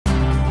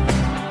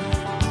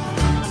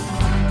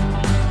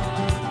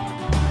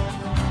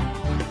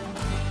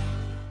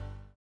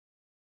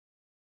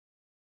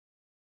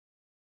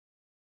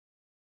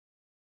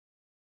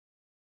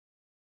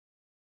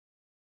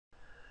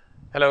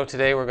Hello,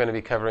 today we're going to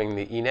be covering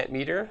the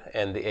eNetMeter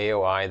and the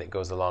AOI that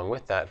goes along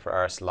with that for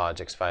RS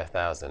Logix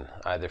 5000,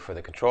 either for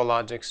the Control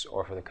Logix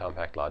or for the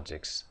Compact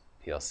Logix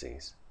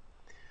PLCs.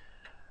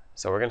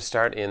 So we're going to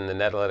start in the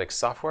Netalytics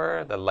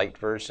software. The light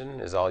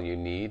version is all you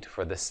need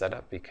for this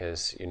setup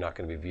because you're not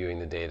going to be viewing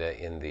the data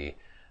in the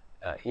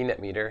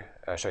eNetMeter,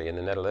 in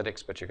the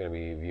Netalytics, but you're going to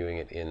be viewing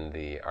it in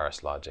the RS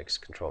Logix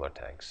controller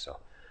tags.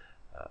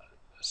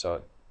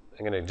 So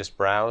I'm going to just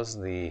browse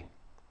the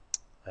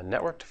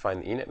network to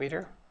find the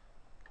eNetMeter.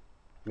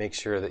 Make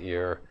sure that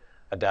your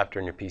adapter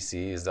in your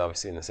PC is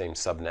obviously in the same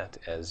subnet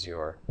as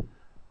your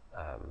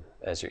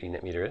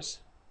eNetMeter is.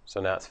 So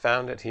now it's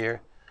found it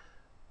here.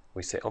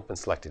 We say open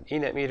selected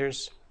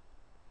eNetMeters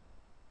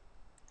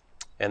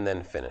and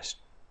then finished.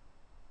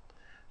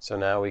 So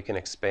now we can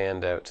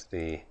expand out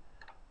the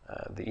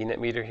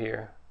eNetMeter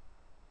here,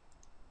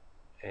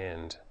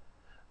 and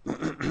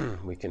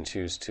we can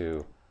choose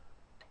to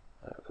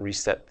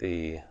reset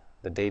the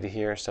data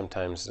here.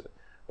 Sometimes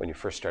when you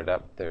first start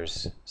up,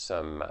 there's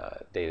some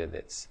data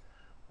that's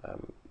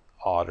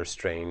odd or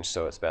strange,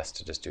 so it's best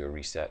to just do a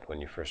reset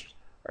when you first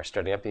are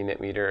starting up the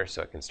eNetMeter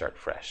so it can start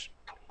fresh.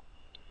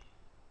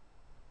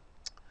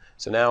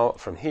 So now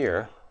from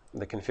here,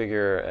 the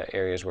configure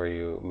areas where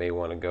you may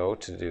want to go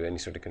to do any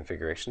sort of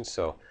configuration.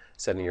 So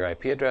setting your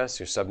IP address,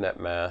 your subnet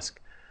mask,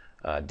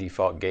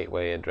 default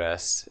gateway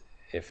address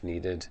if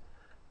needed,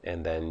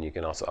 and then you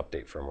can also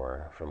update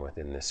firmware from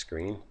within this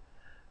screen.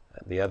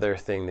 The other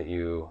thing that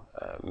you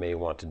may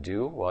want to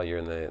do while you're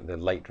in the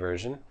light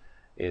version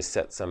is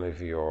set some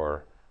of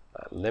your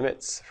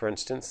limits. For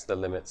instance, the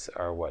limits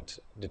are what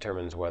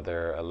determines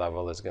whether a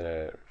level is going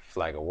to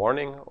flag a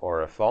warning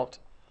or a fault,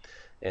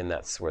 and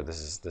that's where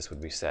this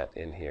would be set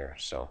in here.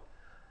 So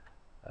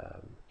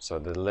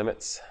the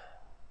limits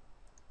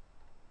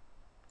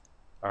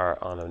are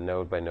on a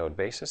node by node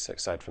basis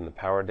aside from the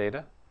power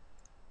data,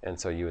 and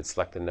so you would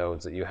select the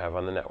nodes that you have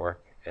on the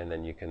network, and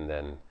then you can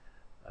then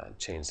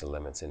change the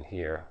limits in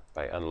here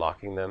by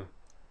unlocking them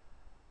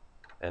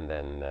and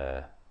then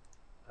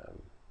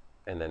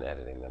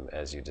editing them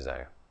as you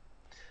desire.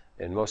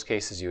 In most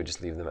cases, you would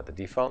just leave them at the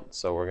default.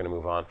 So we're going to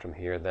move on from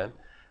here then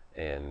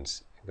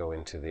and go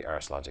into the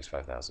RS Logix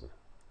 5000.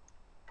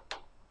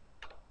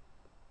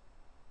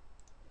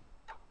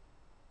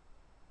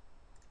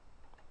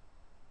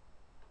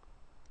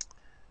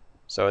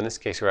 So in this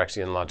case, we're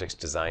actually in Logix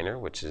Designer,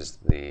 which is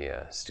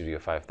the Studio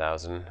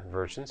 5000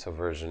 version, so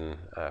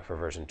for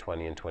version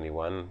 20 and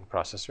 21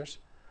 processors.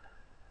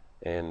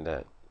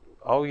 And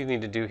all you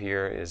need to do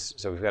here is,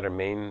 so we've got our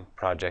main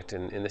project,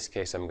 and in this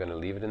case I'm going to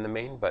leave it in the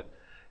main, but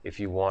if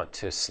you want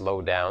to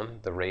slow down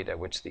the rate at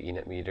which the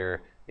eNetMeter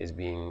is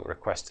being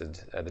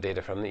requested, the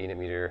data from the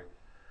eNetMeter,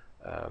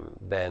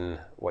 then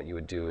what you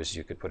would do is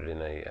you could put it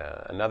in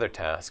another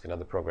task,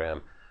 another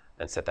program,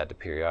 and set that to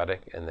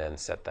periodic, and then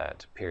set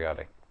that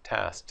periodic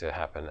task to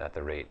happen at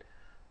the rate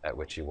at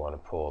which you want to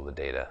pull the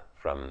data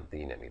from the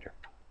eNetMeter.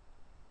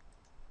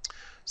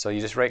 So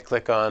you just right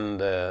click on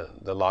the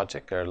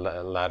logic or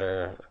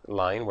ladder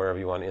line wherever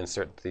you want to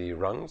insert the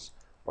rungs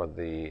or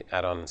the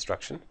add-on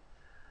instruction.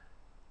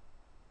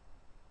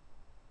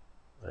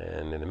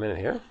 And in a minute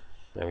here,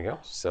 there we go.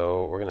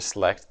 So we're going to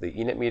select the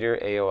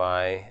eNetMeter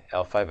AOI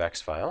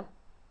L5X file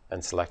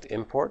and select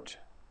import.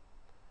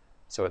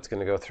 So it's going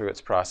to go through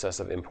its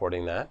process of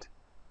importing that.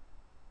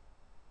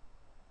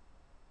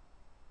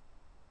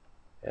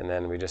 And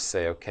then we just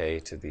say OK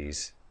to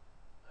these,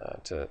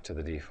 to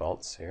the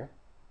defaults here.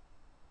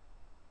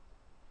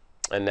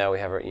 And now we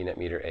have our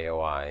eNetMeter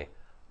AOI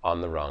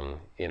on the rung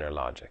in our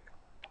logic.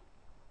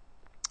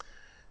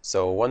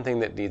 So one thing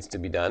that needs to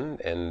be done,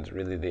 and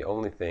really the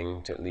only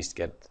thing to at least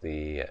get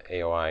the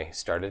AOI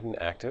started and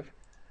active,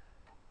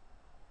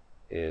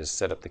 is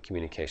set up the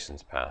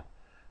communications path.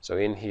 So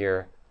in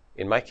here,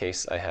 in my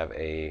case, I have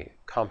a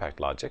Compact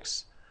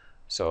Logix.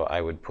 So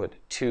I would put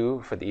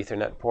 2 for the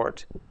Ethernet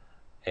port,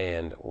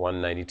 and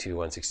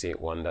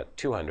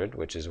 192.168.1.200,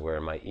 which is where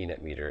my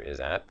eNetMeter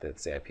is at.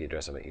 That's the IP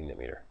address of my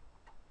eNetMeter.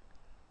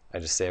 I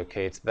just say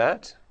OK to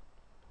that,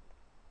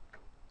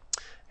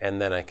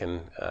 and then I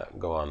can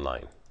go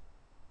online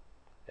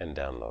and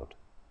download.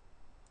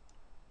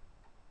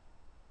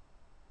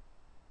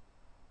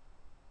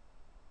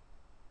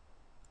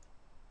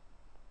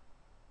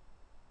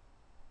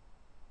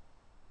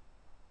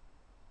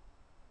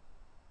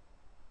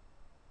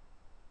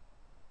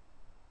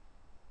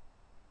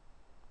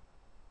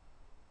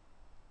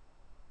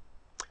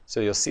 So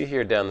you'll see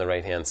here down the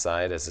right-hand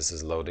side as this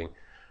is loading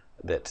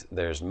that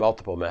there's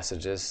multiple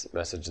message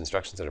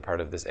instructions that are part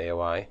of this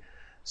AOI.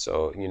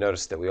 So you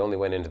notice that we only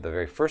went into the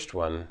very first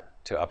one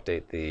to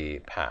update the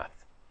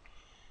path.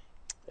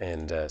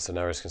 And so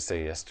now we're just going to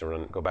say yes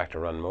to go back to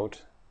run mode.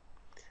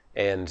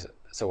 And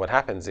so what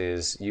happens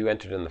is you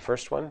entered in the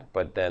first one,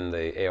 but then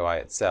the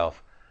AOI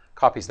itself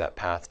copies that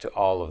path to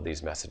all of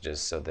these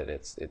messages so that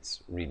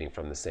it's reading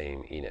from the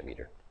same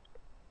eNetMeter.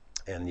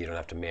 And you don't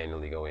have to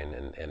manually go in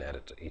and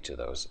edit each of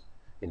those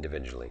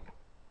individually.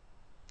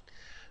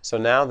 So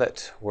now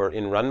that we're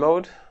in run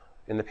mode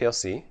in the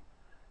PLC,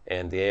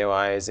 and the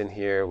AOI is in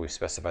here, we've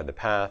specified the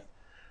path,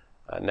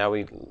 Now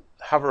we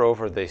hover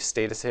over the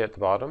status here at the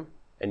bottom,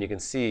 and you can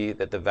see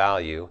that the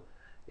value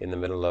in the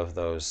middle of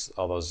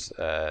all those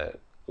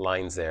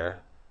lines there,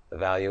 the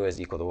value is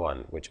equal to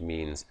 1, which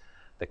means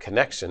the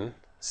connection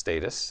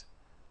status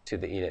to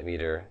the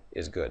eNetMeter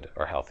is good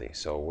or healthy.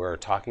 So we're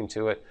talking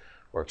to it,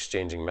 we're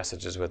exchanging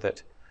messages with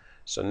it.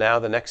 So now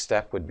the next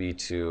step would be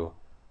to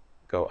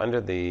go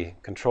under the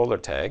controller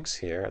tags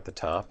here at the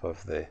top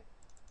of the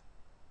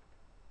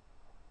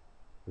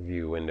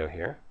view window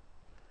here,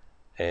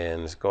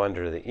 and go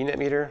under the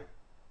eNetMeter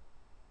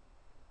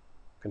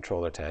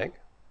controller tag,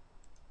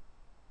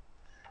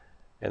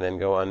 and then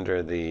go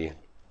under the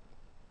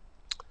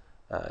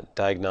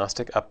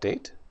diagnostic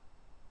update.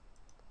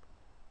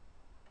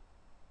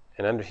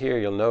 And under here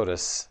you'll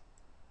notice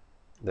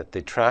that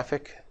the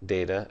traffic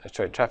data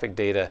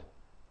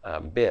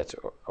bit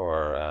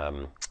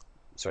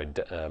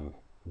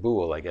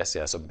bool, I guess,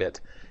 yeah, so bit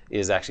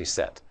is actually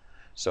set.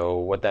 So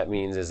what that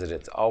means is that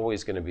it's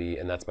always going to be,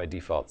 and that's by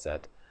default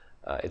set,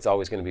 it's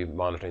always going to be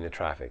monitoring the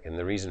traffic. And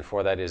the reason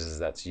for that is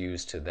that's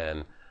used to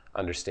then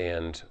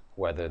understand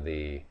whether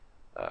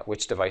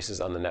which devices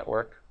on the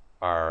network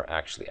are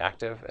actually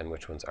active and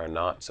which ones are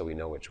not, so we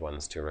know which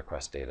ones to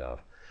request data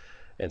of.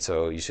 And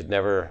so you should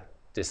never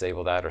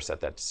disable that or set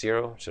that to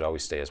 0. It should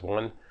always stay as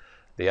 1.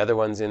 The other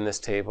ones in this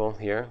table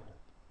here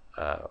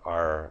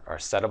are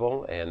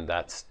settable, and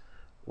that's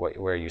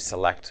where you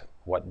select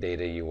what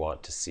data you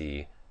want to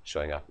see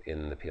showing up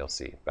in the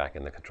PLC, back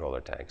in the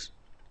controller tags.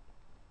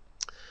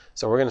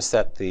 So we're going to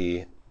set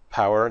the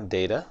power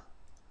data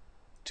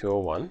to a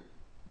 1.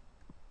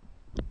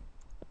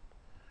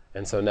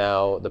 And so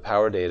now the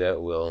power data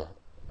will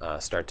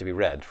start to be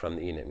read from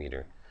the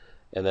eNetMeter.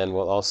 And then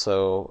we'll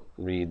also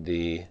read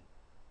the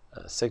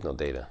signal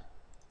data.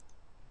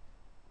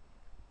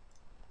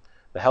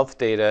 The health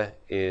data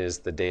is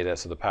the data,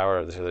 so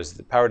there's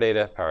the power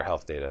data, power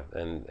health data,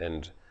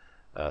 and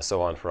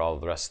so on for all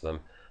of the rest of them.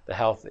 The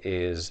health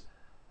is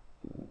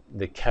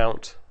the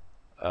count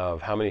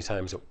of how many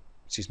times,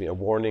 a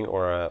warning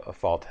or a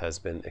fault has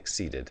been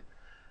exceeded,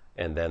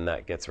 and then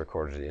that gets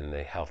recorded in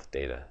the health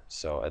data.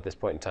 So at this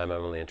point in time,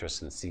 I'm only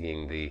interested in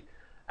seeing the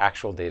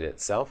actual data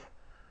itself.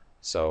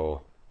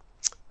 So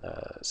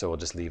we'll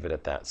just leave it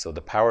at that. So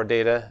the power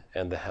data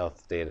and the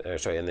health data,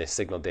 and the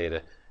signal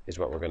data is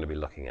what we're going to be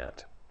looking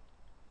at.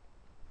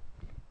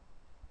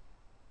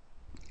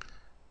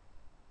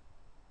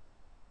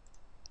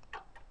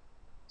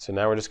 So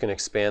now we're just going to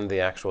expand the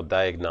actual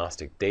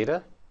diagnostic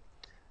data,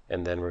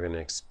 and then we're going to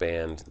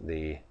expand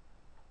the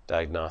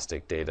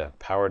diagnostic data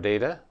power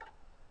data.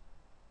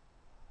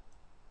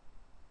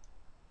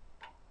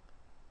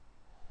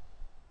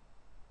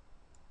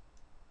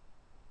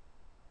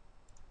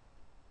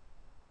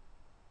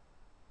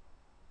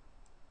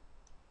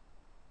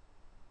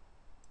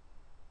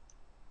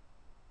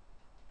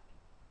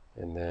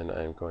 And then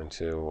I'm going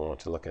to want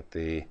to look at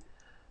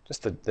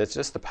that's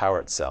just the power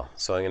itself.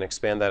 So I'm going to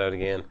expand that out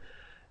again,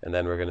 and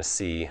then we're going to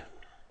see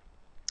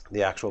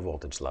the actual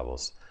voltage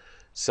levels.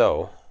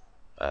 So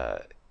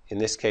in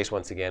this case,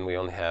 once again, we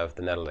only have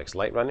the Netlix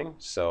Lite running,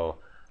 so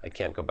I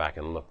can't go back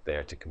and look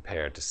there to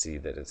compare to see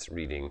that it's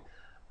reading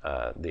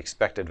the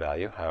expected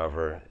value.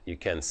 However, you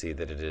can see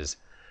that it is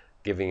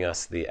giving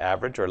us the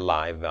average or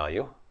live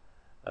value,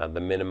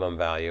 the minimum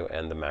value,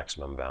 and the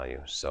maximum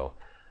value. So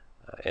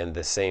and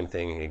the same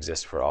thing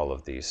exists for all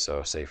of these.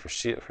 So say for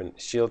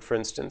Shield, for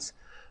instance,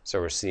 so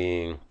we're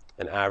seeing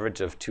an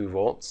average of 2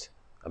 volts,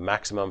 a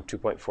maximum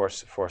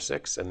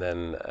 2.46, and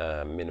then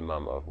a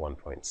minimum of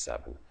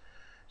 1.7.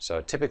 So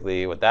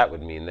typically what that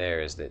would mean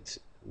there is that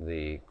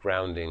the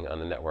grounding on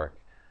the network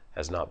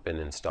has not been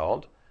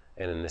installed,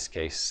 and in this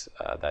case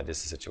that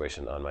is the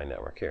situation on my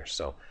network here.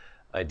 So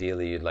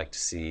ideally you'd like to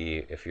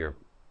see, if you're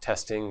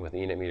testing with the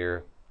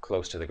eNetMeter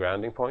close to the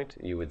grounding point,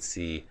 you would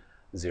see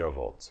 0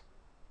 volts.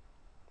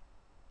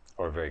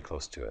 Or very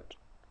close to it.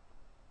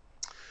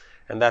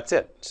 And that's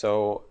it.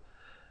 So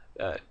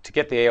to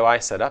get the AOI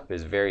set up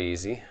is very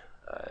easy.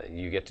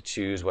 You get to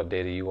choose what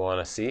data you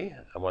want to see.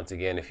 And once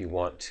again, if you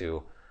want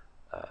to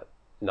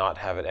not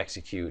have it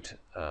execute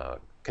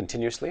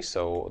continuously,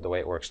 so the way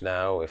it works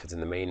now, if it's in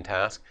the main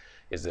task,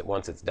 is that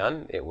once it's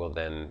done, it will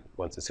then,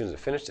 as soon as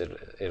it's finished,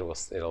 it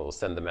will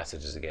send the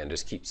messages again.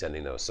 Just keep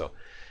sending those. So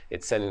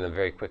it's sending them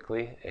very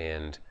quickly,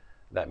 and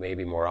that may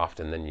be more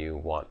often than you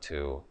want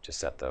to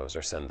set those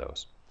or send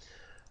those.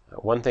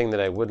 One thing that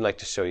I would like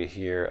to show you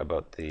here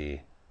about the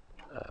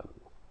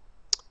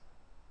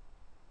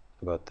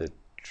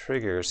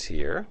triggers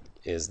here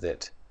is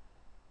that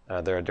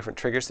there are different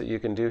triggers that you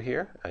can do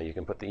here. You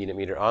can put the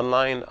eNetMeter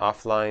online,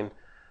 offline.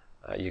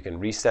 You can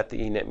reset the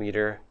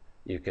eNetMeter.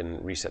 You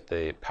can reset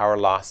the power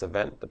loss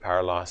event, the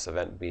power loss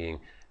event being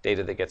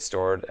data that gets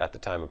stored at the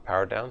time of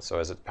power down. So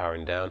as it's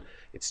powering down,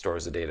 it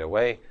stores the data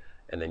away,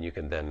 and then you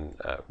can then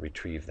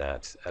retrieve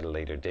that at a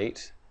later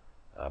date.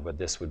 But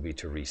this would be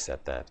to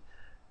reset that.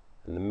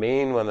 And the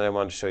main one that I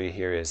want to show you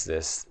here is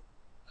this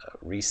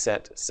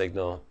reset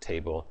signal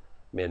table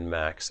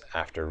min-max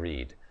after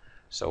read.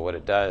 So what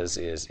it does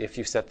is, if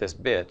you set this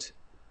bit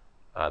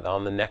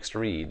on the next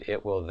read,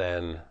 it will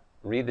then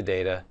read the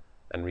data,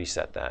 and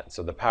reset that.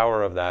 So the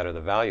power of that, or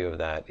the value of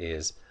that,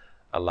 is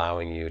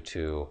allowing you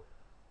to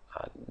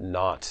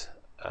not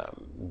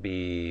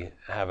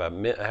have a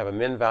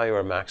min value or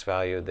a max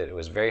value that it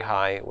was very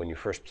high when you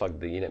first plugged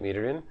the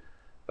eNetMeter in,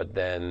 but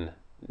then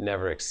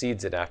never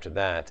exceeds it after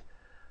that,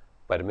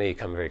 but it may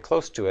come very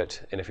close to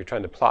it, and if you're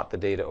trying to plot the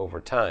data over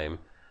time,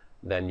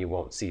 then you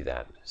won't see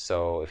that.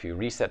 So if you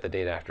reset the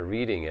data after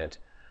reading it,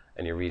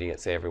 and you're reading it,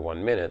 say, every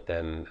 1 minute,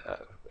 then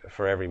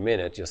for every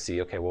minute you'll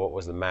see, okay, well, what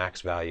was the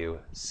max value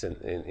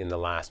in the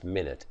last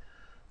minute,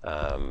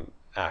 and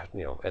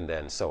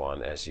then so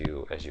on as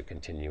you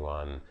continue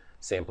on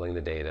sampling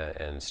the data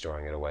and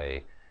storing it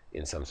away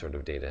in some sort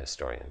of data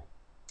historian.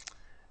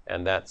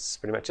 And that's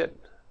pretty much it.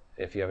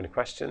 If you have any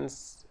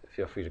questions,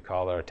 feel free to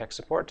call our tech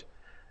support.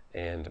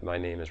 And my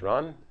name is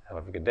Ron.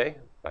 Have a good day.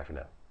 Bye for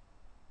now.